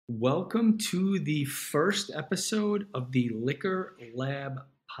Welcome to the first episode of the Liquor Lab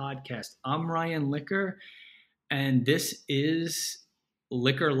podcast. I'm Ryan Liquor, and this is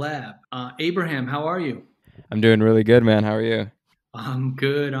Liquor Lab. Abraham, how are you? I'm doing really good, man. How are you? I'm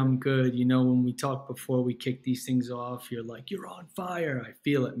good. I'm good. You know, when we talked before we kick these things off, you're like, you're on fire. I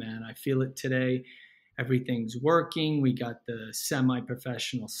feel it, man. I feel it today. Everything's working. We got the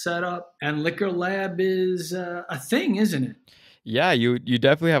semi-professional setup, and Liquor Lab is a thing, isn't it? Yeah, you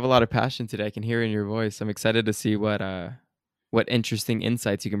definitely have a lot of passion today. I can hear it in your voice. I'm excited to see what interesting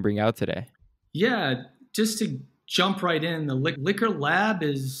insights you can bring out today. Yeah, just to jump right in, the Liquor Lab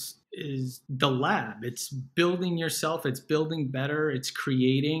is the lab. It's building yourself, it's building better, it's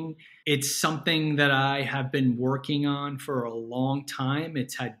creating. It's something that I have been working on for a long time.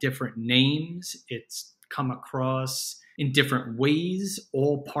 It's had different names. It's come across in different ways.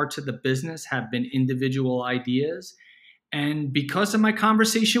 All parts of the business have been individual ideas. And because of my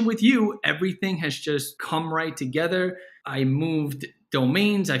conversation with you, everything has just come right together. I moved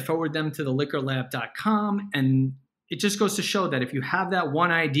domains, I forwarded them to the liquorlab.com, and it just goes to show that if you have that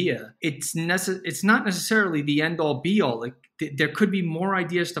one idea, it's not necessarily the end all be all. Like there could be more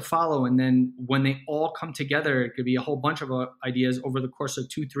ideas to follow, and then when they all come together, it could be a whole bunch of ideas over the course of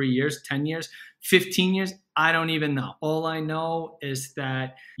 2, 3 years, 10 years, 15 years. I don't even know. All I know is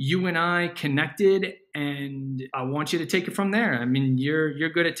that you and I connected, and I want you to take it from there. I mean, you're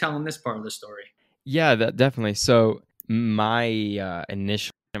good at telling this part of the story. Yeah, that definitely. So my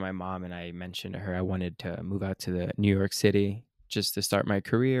initial, my mom and I mentioned to her I wanted to move out to the New York City just to start my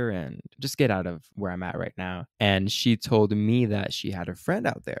career and just get out of where I'm at right now. And she told me that she had a friend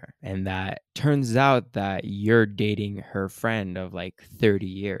out there, and that turns out that you're dating her friend of like 30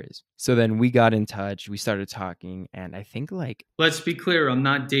 years. So then we got in touch, we started talking, and I think like Let's be clear, I'm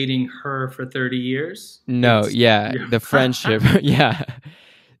not dating her for 30 years. no, It's yeah, the friendship, yeah.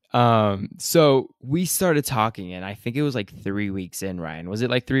 So we started talking, and I think it was like 3 weeks in, Ryan. Was it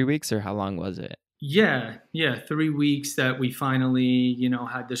like 3 weeks, or how long was it? Yeah, 3 weeks that we finally,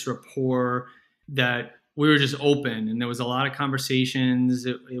 had this rapport that we were just open, and there was a lot of conversations.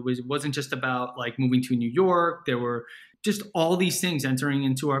 It wasn't just about like moving to New York. There were just all these things entering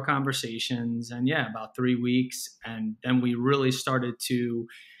into our conversations, and yeah, about 3 weeks, and then we really started to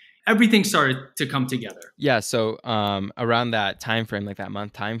everything started to come together. Yeah, so around that time frame, like that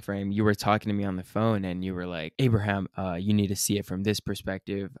month time frame, you were talking to me on the phone, and you were like, Abraham, you need to see it from this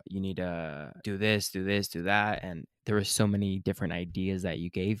perspective. You need to do this, do this, do that. And there were so many different ideas that you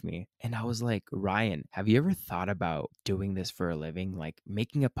gave me. And I was like, Ryan, have you ever thought about doing this for a living? Like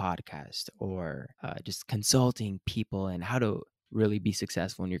making a podcast, or just consulting people and how to really be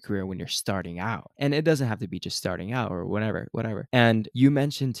successful in your career when you're starting out. And it doesn't have to be just starting out or whatever. And you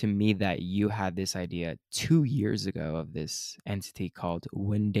mentioned to me that you had this idea 2 years ago of this entity called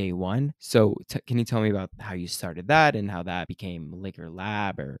Win Day One. So can you tell me about how you started that and how that became Liquor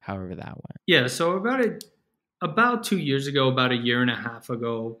Lab, or however that went? Yeah, so about 2 years ago, about a year and a half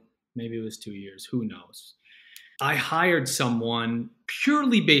ago, maybe it was 2 years, who knows? I hired someone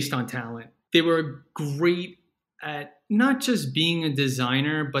purely based on talent. They were great at not just being a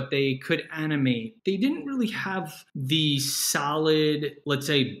designer, but they could animate. They didn't really have the solid, let's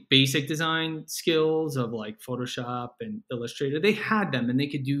say, basic design skills of like Photoshop and Illustrator. They had them, and they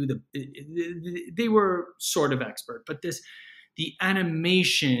could do they were sort of expert, but the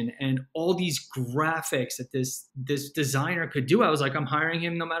animation and all these graphics that this designer could do, I was like, I'm hiring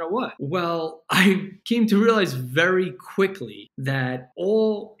him no matter what. Well, I came to realize very quickly that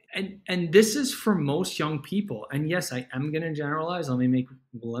and this is for most young people. And yes, I am going to generalize. Let me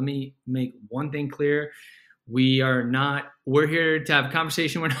make one thing clear. We're here to have a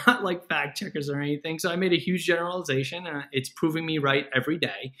conversation. We're not like fact checkers or anything. So I made a huge generalization. It's proving me right every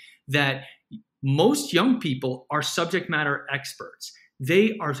day that most young people are subject matter experts.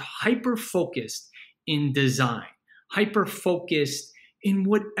 They are hyper focused in design, hyper focused in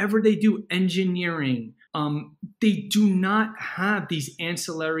whatever they do, engineering. They do not have these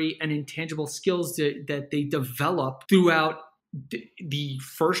ancillary and intangible skills that they develop throughout the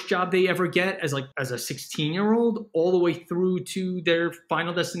first job they ever get as a 16-year-old all the way through to their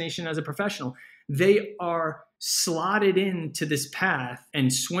final destination as a professional. They are slotted into this path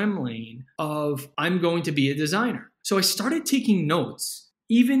and swim lane of, I'm going to be a designer. So I started taking notes,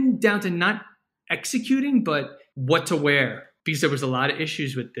 even down to not executing, but what to wear, because there was a lot of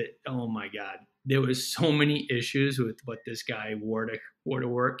issues with it. Oh my God. There was so many issues with what this guy wore to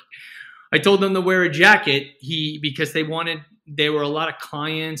work. I told them to wear a jacket because there were a lot of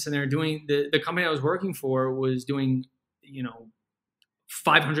clients, and they're doing the company I was working for was doing,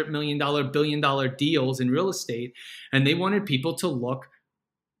 $500 million, $1 billion deals in real estate. And they wanted people to look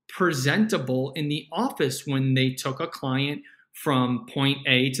presentable in the office when they took a client from point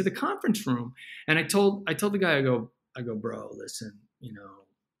A to the conference room. And I told the guy, I go, bro, listen,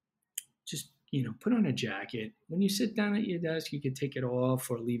 just put on a jacket. When you sit down at your desk, you can take it off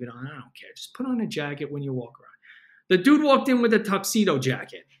or leave it on. I don't care. Just put on a jacket when you walk around. The dude walked in with a tuxedo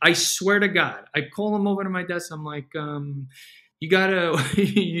jacket. I swear to God. I call him over to my desk. I'm like, you gotta,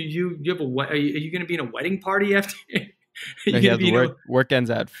 you have are you gonna be in a wedding party after? Are No, you he gonna has be in a? work ends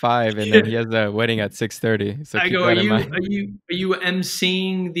at 5, and then he has a wedding at 6:30. So I keep go, that in mind. are you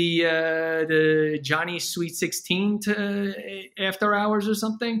emceeing the Johnny Sweet 16 to after hours or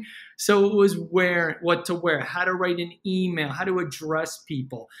something? So it was what to wear, how to write an email, how to address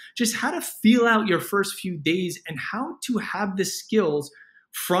people, just how to feel out your first few days, and how to have the skills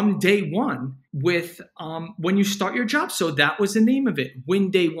from day one with when you start your job. So that was the name of it. Win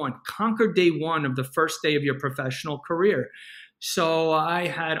day one, conquer day one of the first day of your professional career. So I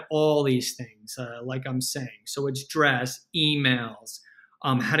had all these things, like I'm saying. So it's dress, emails,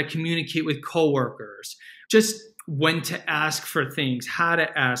 how to communicate with coworkers, just when to ask for things, how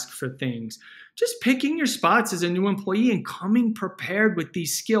to ask for things, just picking your spots as a new employee and coming prepared with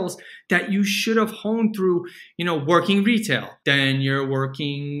these skills that you should have honed through, working retail. Then you're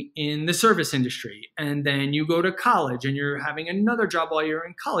working in the service industry, and then you go to college and you're having another job while you're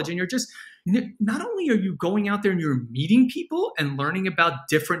in college, and you're just not only are you going out there and you're meeting people and learning about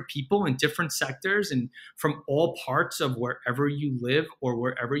different people in different sectors and from all parts of wherever you live or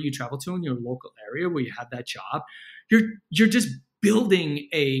wherever you travel to in your local area where you have that job, you're just building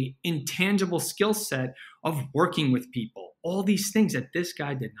a intangible skill set of working with people, all these things that this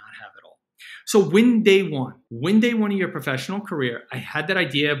guy did not have at all. So win day one of your professional career. I had that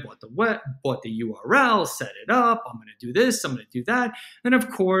idea, bought the URL, set it up. I'm going to do this, I'm going to do that. And of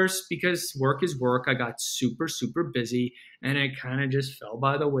course, because work is work, I got super, super busy and it kind of just fell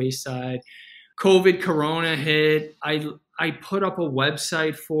by the wayside. COVID, Corona hit. I put up a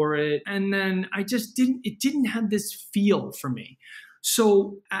website for it, and then it didn't have this feel for me.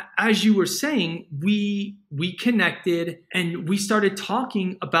 So as you were saying, we connected and we started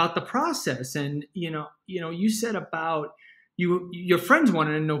talking about the process. And you said about your friends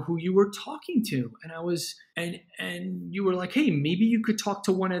wanted to know who you were talking to, and you were like, hey, maybe you could talk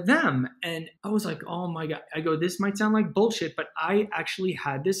to one of them. And I was like, oh my God. I go, this might sound like bullshit, but I actually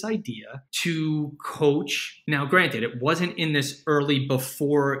had this idea to coach. Now, granted, it wasn't in this early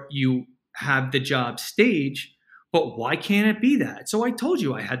before you have the job stage, but why can't it be that? So I told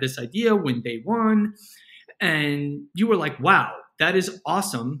you I had this idea when day one, and you were like, wow, that is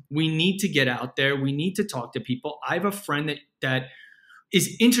awesome. We need to get out there. We need to talk to people. I have a friend that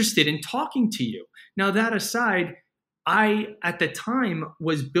is interested in talking to you. Now, that aside, I, at the time,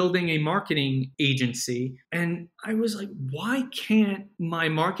 was building a marketing agency, and I was like, why can't my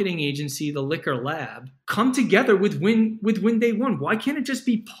marketing agency, the Liquor Lab, come together with Win Day One? Why can't it just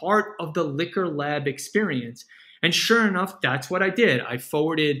be part of the Liquor Lab experience? And sure enough, that's what I did. I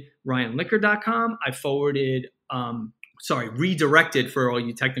forwarded RyanLiquor.com. I forwarded, redirected for all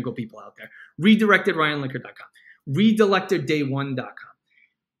you technical people out there. Redirected RyanLiquor.com. Redirected Day1.com.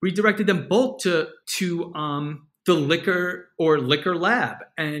 Redirected them both to the Liquor Lab,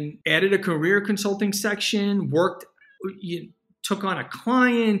 and added a career consulting section, took on a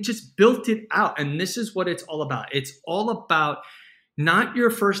client, just built it out. And this is what it's all about. It's all about not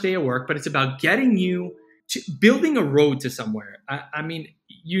your first day of work, but it's about getting you to building a road to somewhere. I mean,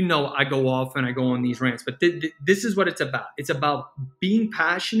 I go off and I go on these rants, but this is what it's about. It's about being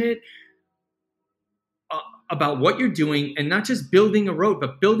passionate about what you're doing, and not just building a road,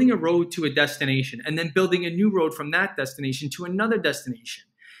 but building a road to a destination, and then building a new road from that destination to another destination.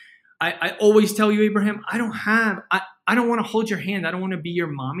 I always tell you, Abraham, I don't want to hold your hand. I don't want to be your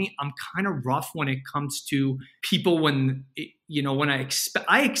mommy. I'm kind of rough when it comes to people when I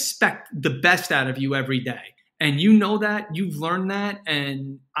expect the best out of you every day. And you know that, you've learned that.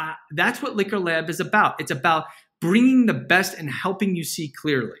 And that's what Liquor Lab is about. It's about bringing the best and helping you see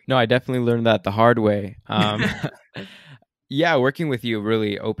clearly. No, I definitely learned that the hard way. Yeah, working with you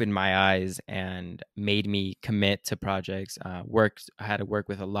really opened my eyes and made me commit to projects. I had to work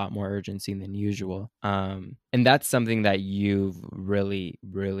with a lot more urgency than usual. And that's something that you've really,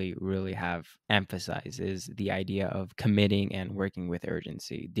 really, really have emphasized, is the idea of committing and working with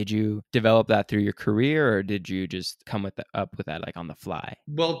urgency. Did you develop that through your career, or did you just come up with that like on the fly?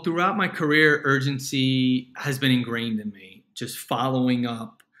 Well, throughout my career, urgency has been ingrained in me. Just following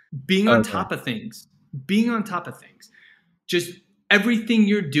up, being on Okay. top of things, just everything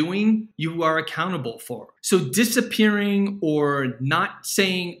you're doing, you are accountable for. So disappearing or not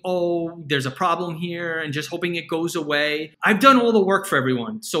saying, oh, there's a problem here and just hoping it goes away. I've done all the work for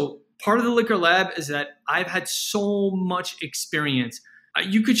everyone. So part of the Liquor Lab is that I've had so much experience.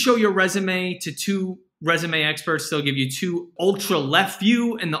 You could show your resume to two resume experts. They'll give you two ultra left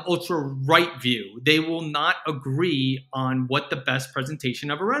view and the ultra right view. They will not agree on what the best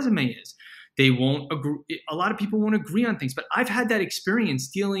presentation of a resume is. They won't agree. A lot of people won't agree on things, but I've had that experience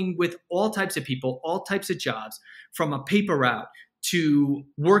dealing with all types of people, all types of jobs, from a paper route to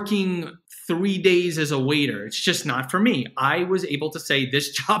working 3 days as a waiter. It's just not for me. I was able to say this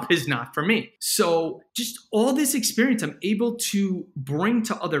job is not for me. So just all this experience I'm able to bring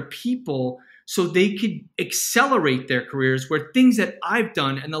to other people so they could accelerate their careers, where things that I've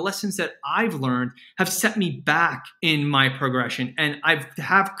done and the lessons that I've learned have set me back in my progression. And I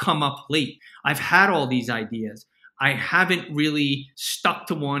have come up late. I've had all these ideas. I haven't really stuck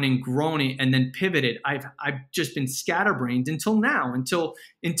to one and grown it and then pivoted. I've just been scatterbrained until now, until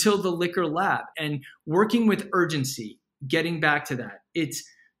the Liquor Lab, and working with urgency, getting back to that. It's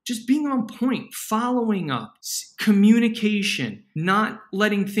just being on point, following up, communication, not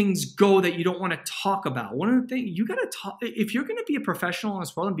letting things go that you don't want to talk about. One of the things you got to talk, if you're going to be a professional in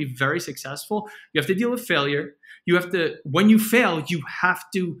this world and be very successful, you have to deal with failure. You have to, when you fail, you have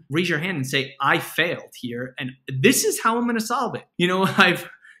to raise your hand and say, I failed here. And this is how I'm going to solve it. You know,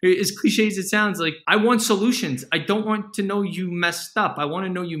 as cliche as it sounds, like, I want solutions. I don't want to know you messed up. I want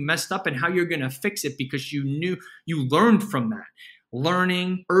to know you messed up and how you're going to fix it, because you learned from that.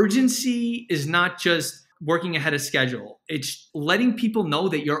 Learning. Urgency is not just working ahead of schedule. It's letting people know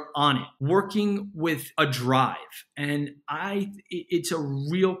that you're on it, working with a drive. And it's a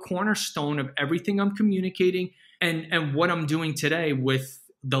real cornerstone of everything I'm communicating and what I'm doing today with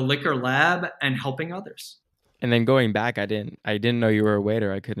the Liquor Lab and helping others. And then going back, I didn't know you were a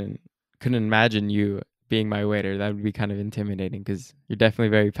waiter. I couldn't imagine you being my waiter. That would be kind of intimidating, because you're definitely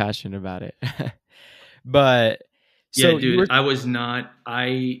very passionate about it. But so yeah, dude, I was not.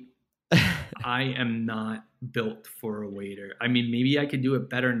 I am not built for a waiter. I mean, maybe I could do it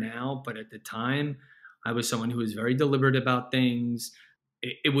better now, but at the time, I was someone who was very deliberate about things.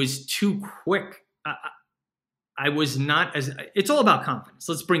 It was too quick. I was not as. It's all about confidence.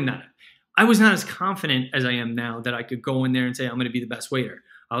 Let's bring that up. I was not as confident as I am now that I could go in there and say, I'm going to be the best waiter.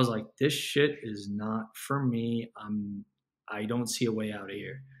 I was like, this shit is not for me. I don't see a way out of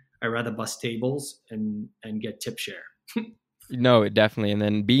here. I'd rather bust tables and get tip share. No, definitely. And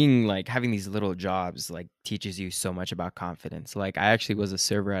then being like, having these little jobs like teaches you so much about confidence. Like, I actually was a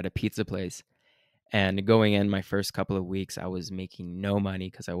server at a pizza place, and going in my first couple of weeks, I was making no money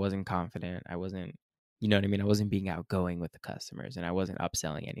because I wasn't confident. I wasn't, you know what I mean? I wasn't being outgoing with the customers, and I wasn't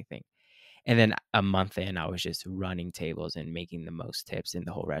upselling anything. And then a month in, I was just running tables and making the most tips in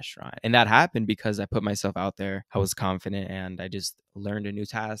the whole restaurant. And that happened because I put myself out there. I was confident, and I just learned a new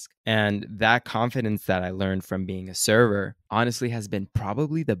task. And that confidence that I learned from being a server honestly has been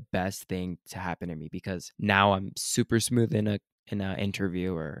probably the best thing to happen to me, because now I'm super smooth in an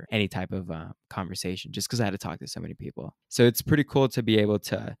interview or any type of conversation, just because I had to talk to so many people. So it's pretty cool to be able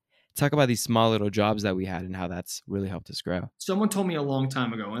to talk about these small little jobs that we had and how that's really helped us grow. Someone told me a long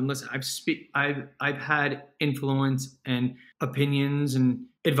time ago, and listen, I've had influence and opinions and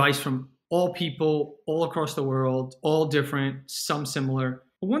advice from all people all across the world, all different, some similar.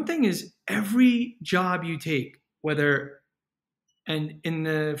 But one thing is, every job you take, and in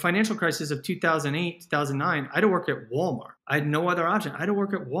the financial crisis of 2008, 2009, I had to work at Walmart. I had no other option. I had to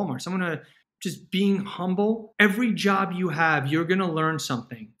work at Walmart. Just being humble. Every job you have, you're going to learn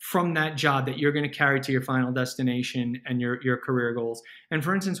something from that job that you're going to carry to your final destination and your career goals. And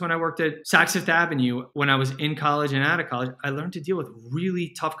for instance, when I worked at Saks Fifth Avenue, when I was in college and out of college, I learned to deal with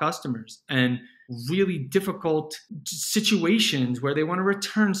really tough customers and really difficult situations where they want to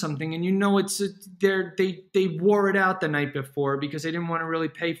return something, and they wore it out the night before because they didn't want to really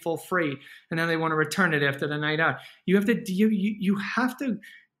pay full freight, and then they want to return it after the night out. You have to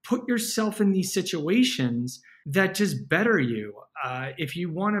put yourself in these situations that just better you. If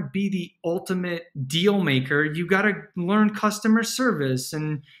you want to be the ultimate deal maker, you got to learn customer service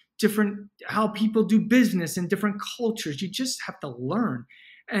and how people do business in different cultures. You just have to learn.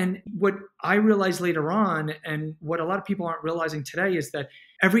 And what I realized later on, and what a lot of people aren't realizing today, is that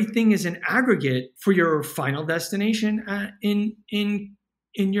everything is an aggregate for your final destination in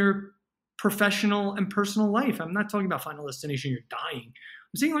your professional and personal life. I'm not talking about final destination, you're dying.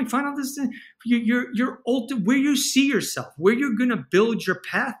 I'm saying like final destination, where you see yourself, where you're going to build your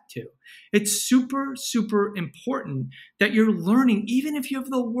path to. It's super, super important that you're learning, even if you have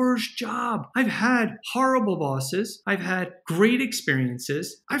the worst job. I've had horrible bosses. I've had great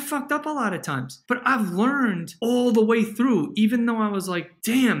experiences. I fucked up a lot of times, but I've learned all the way through, even though I was like,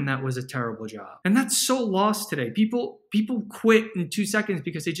 damn, that was a terrible job. And that's so lost today. People quit in 2 seconds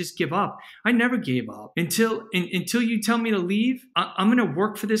because they just give up. I never gave up until you tell me to leave. I'm going to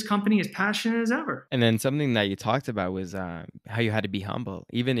work for this company as passionate as ever. And then something that you talked about was how you had to be humble,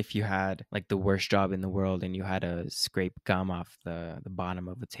 even if you had like the worst job in the world and you had to scrape gum off the bottom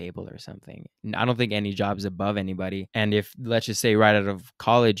of a table or something. I don't think any job's above anybody. And if, let's just say, right out of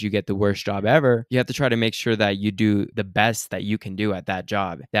college, you get the worst job ever, you have to try to make sure that you do the best that you can do at that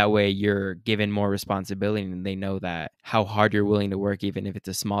job. That way you're given more responsibility and they know that how hard you're willing to work, even if it's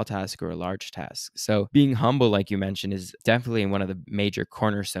a small task or a large task. So being humble, like you mentioned, is definitely one of the major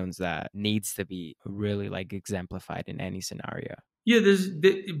cornerstones that needs to be really like exemplified in any scenario. Yeah,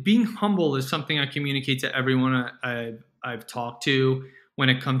 being humble is something I communicate to everyone I've talked to when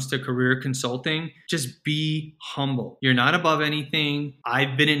it comes to career consulting. Just be humble. You're not above anything.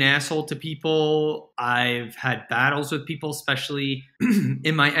 I've been an asshole to people. I've had battles with people, especially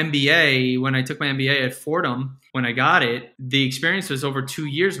in my MBA. When I took my MBA at Fordham, when I got it, the experience was over 2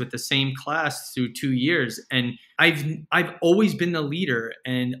 years with the same class through 2 years. And I've always been the leader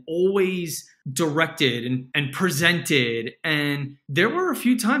and always directed and presented. And there were a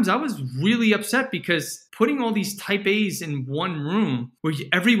few times I was really upset because putting all these type A's in one room where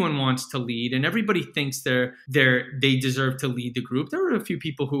everyone wants to lead and everybody thinks they deserve to lead the group. There were a few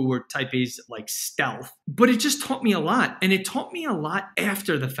people who were type A's like stealth, but it just taught me a lot. And it taught me a lot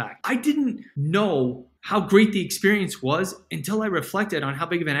after the fact. I didn't know how great the experience was until I reflected on how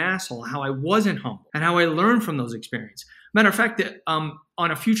big of an asshole, how I wasn't humble, and how I learned from those experiences. Matter of fact, on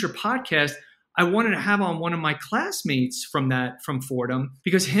a future podcast, I wanted to have on one of my classmates from Fordham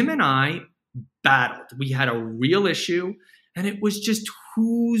because him and I battled. We had a real issue, and it was just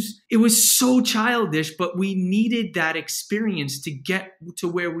it was so childish, but we needed that experience to get to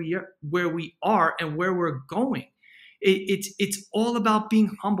where we are and where we're going. It's all about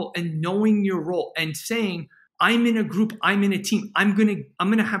being humble and knowing your role and saying, I'm in a group, I'm in a team. I'm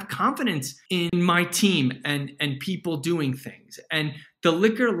gonna have confidence in my team and people doing things. And the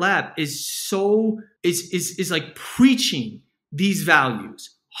Liquor Lab is like preaching these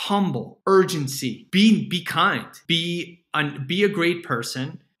values: humble, urgency, be kind, be a great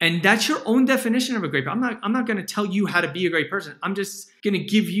person. And that's your own definition of a great person. I'm not going to tell you how to be a great person. I'm just going to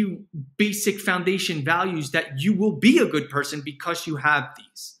give you basic foundation values that you will be a good person because you have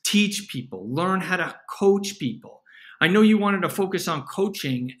these. Teach people, learn how to coach people. I know you wanted to focus on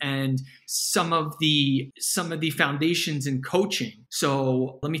coaching and some of the foundations in coaching.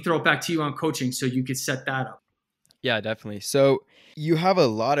 So let me throw it back to you on coaching so you could set that up. Yeah, definitely. So you have a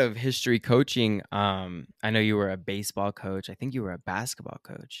lot of history coaching. I know you were a baseball coach. I think you were a basketball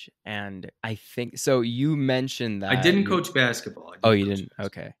coach. And I think, so you mentioned that. I didn't coach basketball. Oh, you didn't?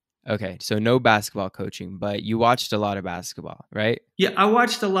 Okay. Okay. So no basketball coaching, but you watched a lot of basketball, right? Yeah, I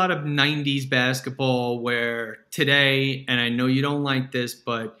watched a lot of 90s basketball where today, and I know you don't like this,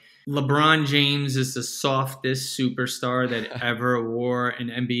 but LeBron James is the softest superstar that ever wore an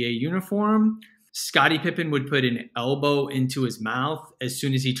NBA uniform. Scottie Pippen would put an elbow into his mouth as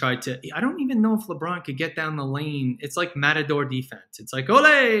soon as he tried to. I don't even know if LeBron could get down the lane. It's like Matador defense. It's like,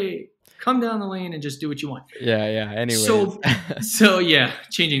 ole, come down the lane and just do what you want. Yeah. Anyways. So yeah,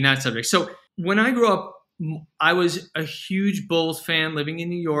 changing that subject. So when I grew up, I was a huge Bulls fan living in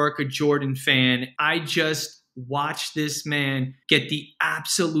New York, a Jordan fan. I just watched this man get the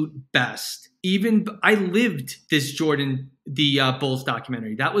absolute best. Even I lived this the Bulls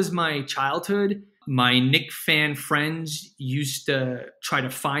documentary. That was my childhood. My Knick fan friends used to try to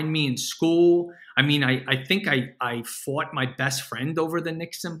find me in school. I mean, I think I fought my best friend over the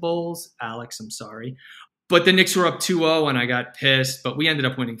Knicks and Bulls. Alex, I'm sorry. But the Knicks were up 2-0 and I got pissed, but we ended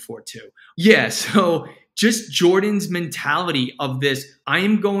up winning 4-2. Yeah, so just Jordan's mentality of this, I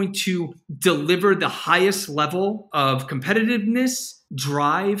am going to deliver the highest level of competitiveness,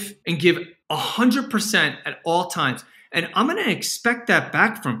 drive, and give 100% at all times. And I'm going to expect that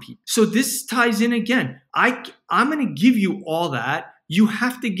back from people. So this ties in again. I'm going to give you all that. You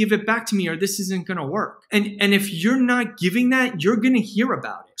have to give it back to me or this isn't going to work. And if you're not giving that, you're going to hear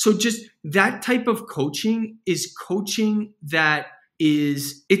about it. So just that type of coaching is coaching that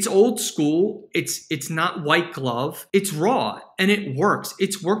it's old school. It's not white glove. It's raw and it works.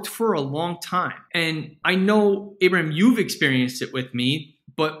 It's worked for a long time. And I know, Abraham, you've experienced it with me.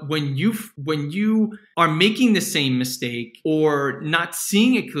 But when you are making the same mistake or not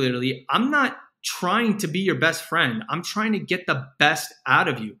seeing it clearly, I'm not trying to be your best friend. I'm trying to get the best out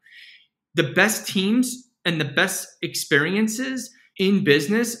of you. the best teams and the best experiences in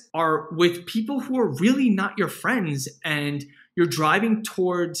business are with people who are really not your friends, and you're driving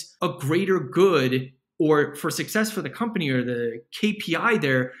towards a greater good or for success for the company or the KPI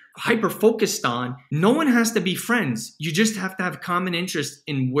they're hyper focused on. No one has to be friends. You just have to have common interest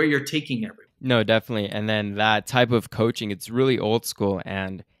in where you're taking everyone. No, definitely. And then that type of coaching, it's really old school,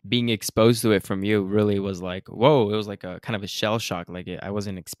 and being exposed to it from you really was like, whoa, it was like a kind of a shell shock. Like I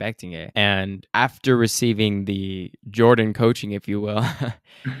wasn't expecting it. And after receiving the Jordan coaching, if you will,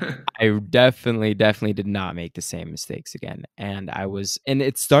 I definitely did not make the same mistakes again. And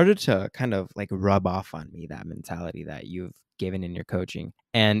it started to kind of like rub off on me, that mentality that you've given in your coaching.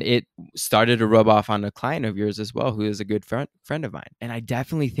 And it started to rub off on a client of yours as well, who is a good friend of mine. And I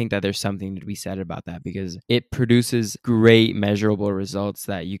definitely think that there's something to be said about that, because it produces great measurable results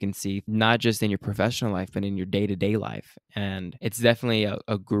that you can see not just in your professional life, but in your day-to-day life. And it's definitely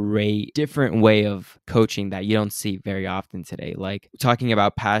a great different way of coaching that you don't see very often today. Like talking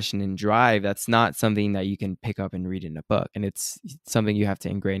about passion and drive, that's not something that you can pick up and read in a book. And it's something you have to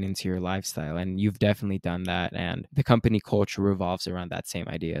ingrain into your lifestyle. And you've definitely done that. And the company culture revolves around that same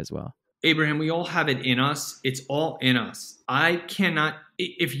idea as well. Abraham, we all have it in us. It's all in us. I cannot,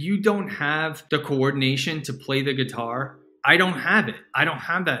 if you don't have the coordination to play the guitar, I don't have it. I don't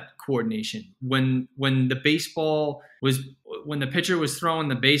have that coordination. When the pitcher was throwing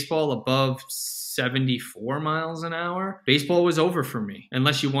the baseball above 74 miles an hour, baseball was over for me,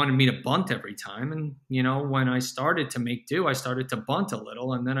 unless you wanted me to bunt every time. And, when I started to make do, I started to bunt a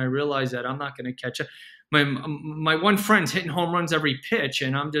little. And then I realized that I'm not going to catch it. My one friend's hitting home runs every pitch,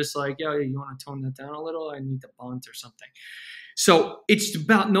 and I'm just like, yo, you want to tone that down a little? I need to bunt or something. So it's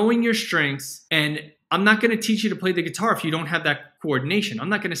about knowing your strengths, and I'm not going to teach you to play the guitar if you don't have that coordination. I'm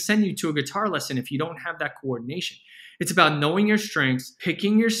not going to send you to a guitar lesson if you don't have that coordination. It's about knowing your strengths,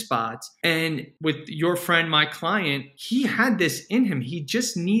 picking your spots. And with your friend, my client, he had this in him. He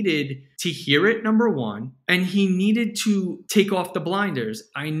just needed to hear it, number one, and he needed to take off the blinders.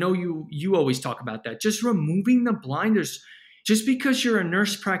 I know you always talk about that. Just removing the blinders. Just because you're a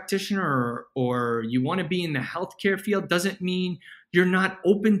nurse practitioner or you want to be in the healthcare field doesn't mean you're not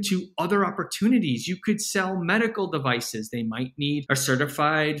open to other opportunities. You could sell medical devices. They might need a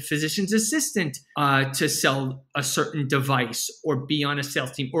certified physician's assistant to sell a certain device, or be on a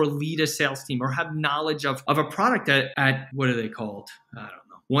sales team, or lead a sales team, or have knowledge of a product at what are they called? I don't know.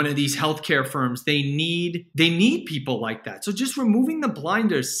 One of these healthcare firms, they need people like that. So just removing the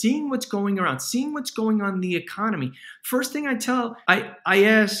blinders, seeing what's going around, seeing what's going on in the economy. First thing I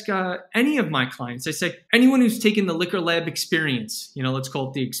ask any of my clients, I say, anyone who's taken the Liquor Lab experience, let's call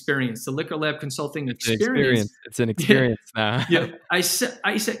it the experience, the Liquor Lab consulting experience. It's an experience now. Yeah. I said,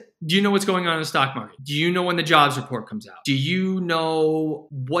 do you know what's going on in the stock market? Do you know when the jobs report comes out? Do you know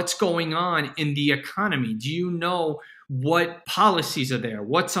what's going on in the economy? Do you know what policies are there?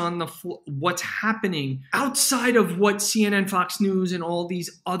 What's on the what's happening outside of what CNN, Fox News, and all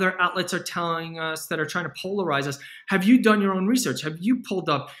these other outlets are telling us that are trying to polarize us? Have you done your own research? Have you pulled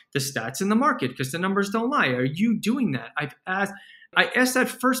up the stats in the market? Because the numbers don't lie. Are you doing that? I asked that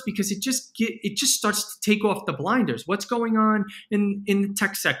first because it just starts to take off the blinders. What's going on in the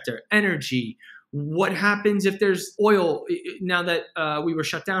tech sector, energy? What happens if there's oil now that we were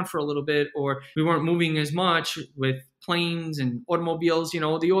shut down for a little bit, or we weren't moving as much with planes and automobiles?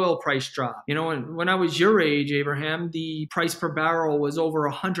 The oil price dropped. And when I was your age, Abraham, the price per barrel was over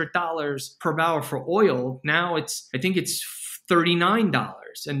 $100 per barrel for oil. Now I think it's $39,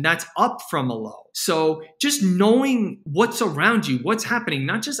 and that's up from a low. So just knowing what's around you, what's happening,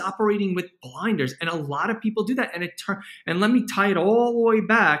 not just operating with blinders. And a lot of people do that. And let me tie it all the way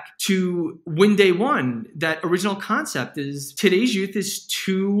back to Win Day One. That original concept is today's youth is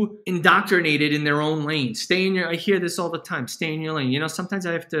too indoctrinated in their own lane. I hear this all the time, stay in your lane. Sometimes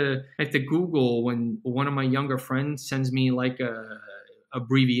I have to Google when one of my younger friends sends me like a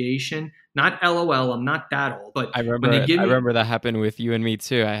abbreviation, not LOL. I'm not that old, but I remember that happened with you and me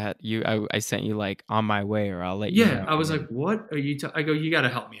too. I sent you like on my way, or I'll let you know. Yeah, I was like, what are you? I go, you got to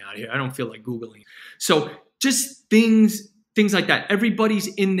help me out here. I don't feel like Googling. So just things like that.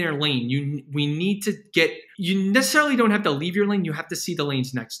 Everybody's in their lane. We need to you necessarily don't have to leave your lane. You have to see the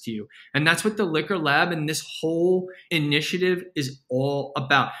lanes next to you. And that's what the Liquor Lab and this whole initiative is all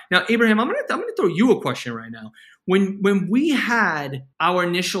about. Now, Abraham, I'm going to throw you a question right now. When we had our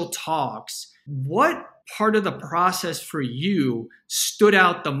initial talks, what part of the process for you stood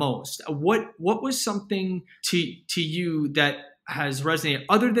out the most? What was something to you that has resonated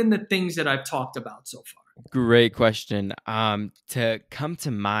other than the things that I've talked about so far? Great question. To come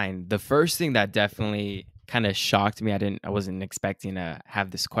to mind, the first thing that definitely kind of shocked me. I wasn't expecting to have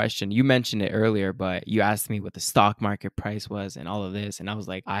this question. You mentioned it earlier, but you asked me what the stock market price was and all of this. And I was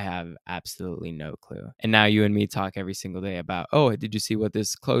like, I have absolutely no clue. And now you and me talk every single day about, oh, did you see what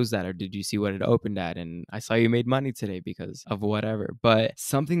this closed at? Or did you see what it opened at? And I saw you made money today because of whatever. But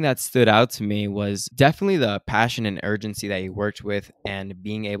something that stood out to me was definitely the passion and urgency that you worked with, and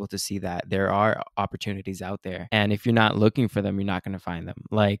being able to see that there are opportunities out there. And if you're not looking for them, you're not going to find them.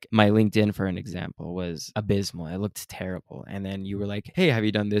 Like my LinkedIn, for an example, was abysmal. It looked terrible. And then you were like, hey, have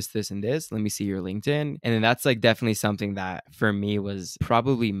you done this, this, and this? Let me see your LinkedIn. And then that's like definitely something that for me was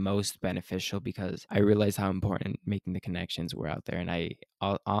probably most beneficial, because I realized how important making the connections were out there. And I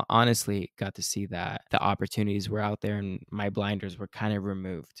honestly got to see that the opportunities were out there and my blinders were kind of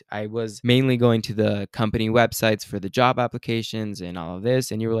removed. I was mainly going to the company websites for the job applications and all of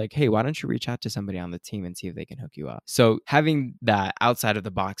this. And you were like, hey, why don't you reach out to somebody on the team and see if they can hook you up? So having that outside of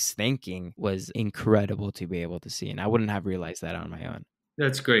the box thinking was incredible to be able to see. And I wouldn't have realized that on my own.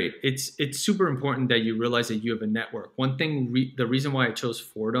 That's great. It's super important that you realize that you have a network. One thing, the reason why I chose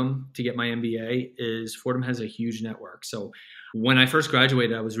Fordham to get my MBA is Fordham has a huge network. So when I first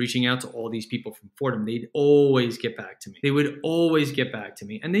graduated, I was reaching out to all these people from Fordham. They'd always get back to me. They would always get back to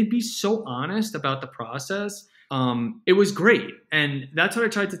me. And they'd be so honest about the process. It was great. And that's what I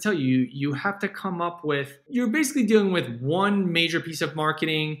tried to tell you. You have to come up with, you're basically dealing with one major piece of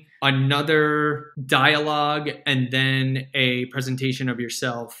marketing, another dialogue, and then a presentation of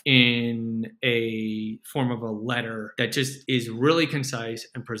yourself in a form of a letter that just is really concise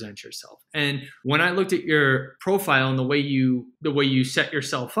and presents yourself. And when I looked at your profile and the way you set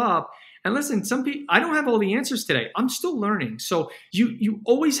yourself up, and listen, some people, I don't have all the answers today. I'm still learning. So you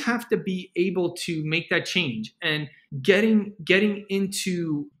always have to be able to make that change. And getting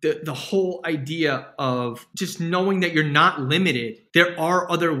into the whole idea of just knowing that you're not limited. There are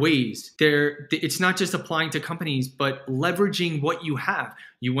other ways. It's not just applying to companies, but leveraging what you have.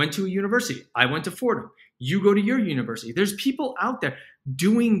 You went to a university. I went to Fordham. You go to your university. There's people out there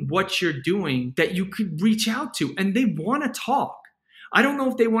doing what you're doing that you could reach out to, and they want to talk. I don't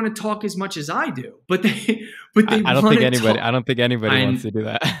know if they want to talk as much as I do, but they I don't think anybody. I don't think anybody wants to do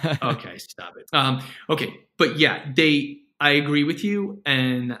that. Okay, stop it. Okay, but yeah, I agree with you,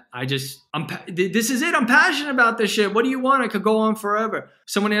 and this is it. I'm passionate about this shit. What do you want? I could go on forever.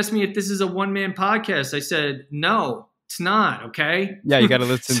 Someone asked me if this is a one-man podcast. I said no. It's not, okay? Yeah, you got to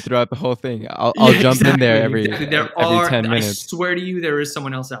listen throughout the whole thing. I'll jump in there every 10 minutes. I swear to you, there is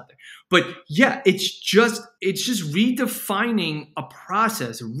someone else out there. But yeah, it's just redefining a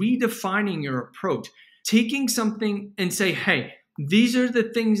process, redefining your approach, taking something and say, hey, these are the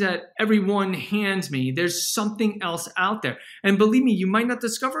things that everyone hands me. There's something else out there. And believe me, you might not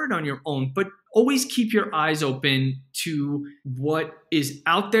discover it on your own, but always keep your eyes open to what is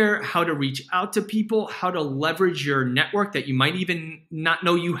out there, how to reach out to people, how to leverage your network that you might even not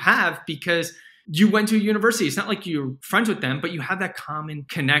know you have because you went to a university. It's not like you're friends with them, but you have that common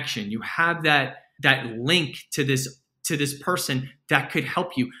connection. You have that link to this person that could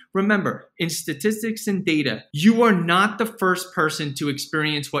help you. Remember, in statistics and data, you are not the first person to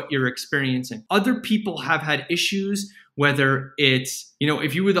experience what you're experiencing. Other people have had issues, whether it's,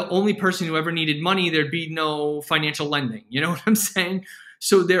 if you were the only person who ever needed money, there'd be no financial lending. You know what I'm saying?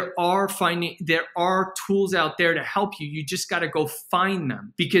 So there are tools out there to help you. You just got to go find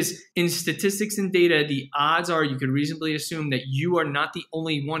them, because in statistics and data, the odds are you could reasonably assume that you are not the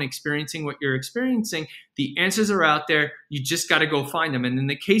only one experiencing what you're experiencing. The answers are out there. You just got to go find them. And in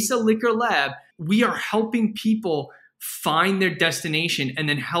the case of Liquor Lab, we are helping people find their destination, and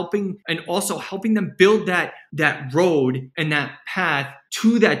then also helping them build that road and that path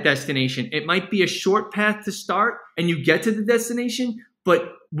to that destination. It might be a short path to start and you get to the destination,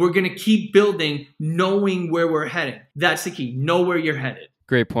 but we're going to keep building, knowing where we're heading. That's the key. Know where you're headed.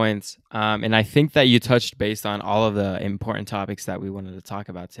 Great points. And I think that you touched based on all of the important topics that we wanted to talk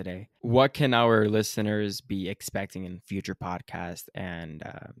about today. What can our listeners be expecting in future podcasts and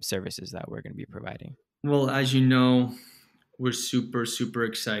services that we're going to be providing? Well, as you know, we're super, super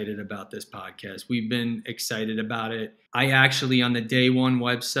excited about this podcast. We've been excited about it. I actually, on the day one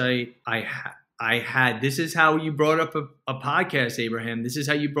website, I had, this is how you brought up a podcast, Abraham. This is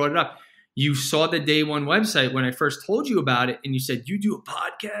how you brought it up. You saw the day one website when I first told you about it, and you said, you do a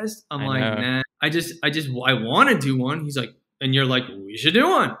podcast? I'm like, nah, I want to do one. He's like, and you're like, we should do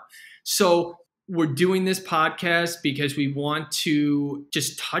one. So we're doing this podcast because we want to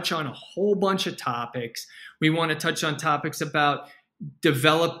just touch on a whole bunch of topics. We want to touch on topics about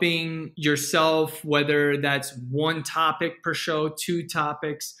developing yourself, whether that's one topic per show, two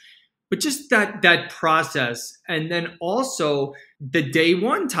topics. but just that process. And then also the day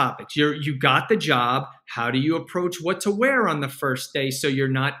one topics. You got the job. How do you approach what to wear on the first day so you're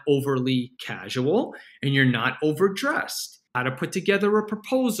not overly casual and you're not overdressed? How to put together a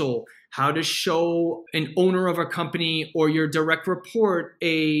proposal, how to show an owner of a company or your direct report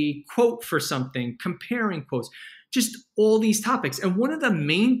a quote for something, comparing quotes, just all these topics. And one of the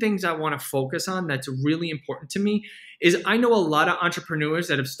main things I want to focus on that's really important to me is I know a lot of entrepreneurs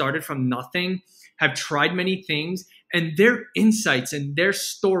that have started from nothing, have tried many things, and their insights and their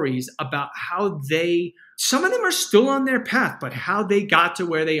stories about how some of them are still on their path, but how they got to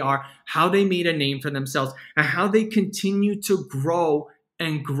where they are, how they made a name for themselves, and how they continue to grow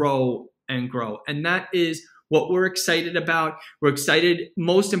and grow and grow. And that is what we're excited about. We're excited,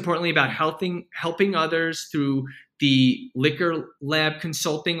 most importantly, about helping others through the Liquor Lab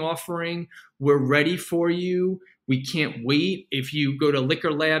consulting offering. We're ready for you. We can't wait. If you go to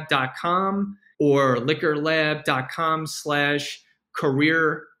liquorlab.com or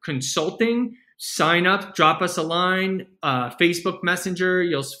liquorlab.com/career consulting, sign up, drop us a line, Facebook Messenger.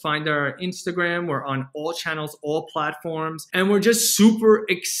 You'll find our Instagram. We're on all channels, all platforms. And we're just super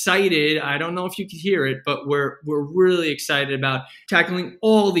excited. I don't know if you can hear it, but we're really excited about tackling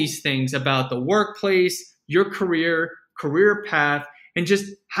all these things about the workplace, your career path, and just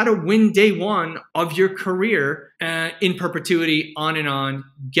how to win day one of your career in perpetuity, on and on,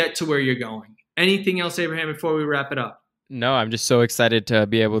 get to where you're going. Anything else, Abraham, before we wrap it up? No, I'm just so excited to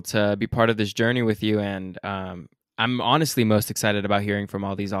be able to be part of this journey with you. And I'm honestly most excited about hearing from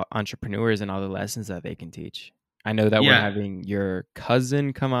all these entrepreneurs and all the lessons that they can teach. I know that we're having your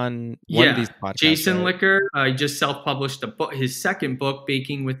cousin come on one of these podcasts. Jason Liquor just self-published his second book,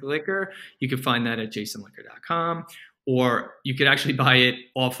 Baking with Liquor. You can find that at jasonliquor.com. Or you could actually buy it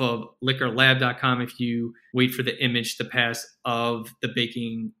off of liquorlab.com if you wait for the image to pass of the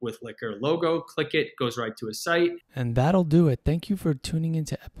Baking with Liquor logo. Click it, goes right to his site. And that'll do it. Thank you for tuning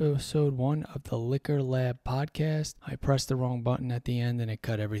into episode 1 of the Liquor Lab podcast. I pressed the wrong button at the end and it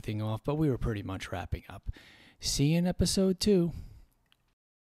cut everything off, but we were pretty much wrapping up. See you in episode 2.